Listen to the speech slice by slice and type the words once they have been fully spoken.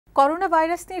Corona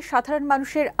virus নিয়ে সাধারণ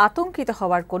মানুষের আতঙ্কিত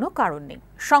হওয়ার কোনো কারণ নেই।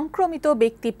 সংক্রমিত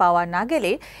ব্যক্তি পাওয়া না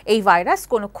গেলে এই ভাইরাস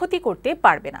কোনো ক্ষতি করতে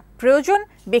পারবে না। প্রয়োজন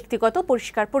ব্যক্তিগত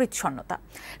পরিষ্কার পরিচ্ছন্নতা।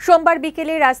 সোমবার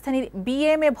বিকেলে রাজধানীর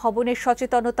বিএমএ ভবনের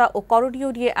সচেতনতা ও করণীয়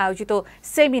নিয়ে আয়োজিত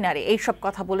সেমিনারে এইসব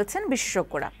কথা বলেছেন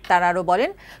বিশেষজ্ঞরা। তারা আরও বলেন,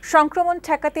 সংক্রমণ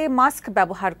ঠেকাতে মাস্ক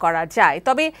ব্যবহার করা যায়,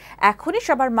 তবে এখনই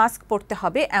সবার মাস্ক পরতে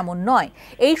হবে এমন নয়।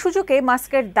 এই সুযোগে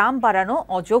মাস্কের দাম বাড়ানো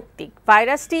অযৌক্তিক।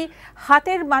 ভাইরাসটি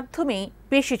হাতের মাধ্যমেই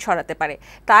বেশি ছড়াতে পারে,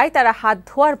 তাই তারা হাত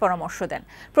ধোয়ার পরামর্শ দেন।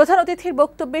 প্রধান অতিথির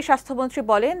বক্তব্যে স্বাস্থ্যমন্ত্রী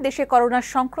বলেন, দেশে করোনার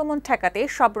সংক্রমণ ঠেকাতে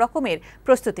সব রকমের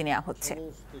প্রস্তুতি নেওয়া হচ্ছে।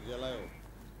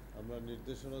 আমরা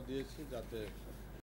নির্দেশনা দিয়েছি যাতে